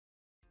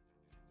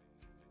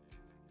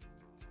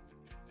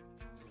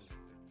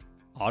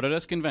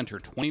Autodesk Inventor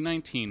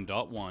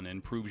 2019.1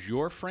 improves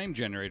your frame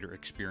generator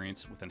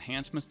experience with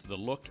enhancements to the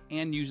look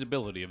and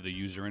usability of the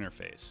user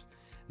interface.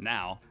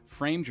 Now,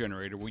 Frame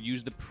Generator will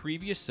use the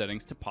previous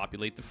settings to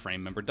populate the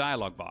frame member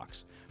dialog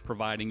box,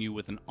 providing you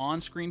with an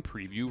on-screen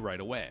preview right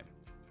away.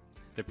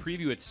 The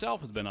preview itself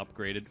has been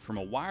upgraded from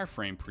a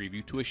wireframe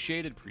preview to a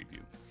shaded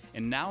preview,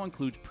 and now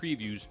includes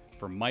previews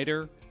for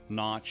miter,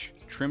 notch,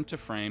 trim to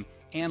frame,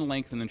 and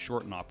lengthen and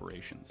shorten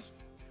operations.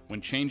 When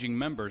changing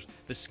members,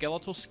 the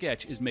skeletal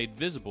sketch is made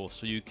visible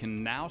so you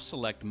can now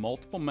select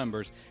multiple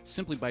members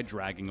simply by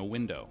dragging a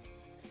window.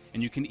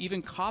 And you can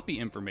even copy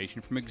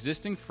information from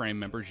existing frame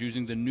members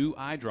using the new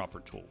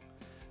eyedropper tool.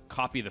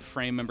 Copy the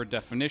frame member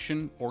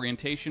definition,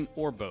 orientation,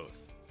 or both.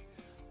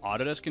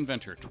 Autodesk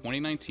Inventor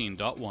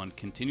 2019.1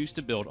 continues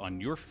to build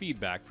on your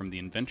feedback from the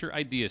Inventor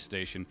Idea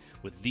Station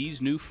with these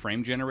new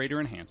frame generator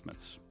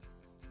enhancements.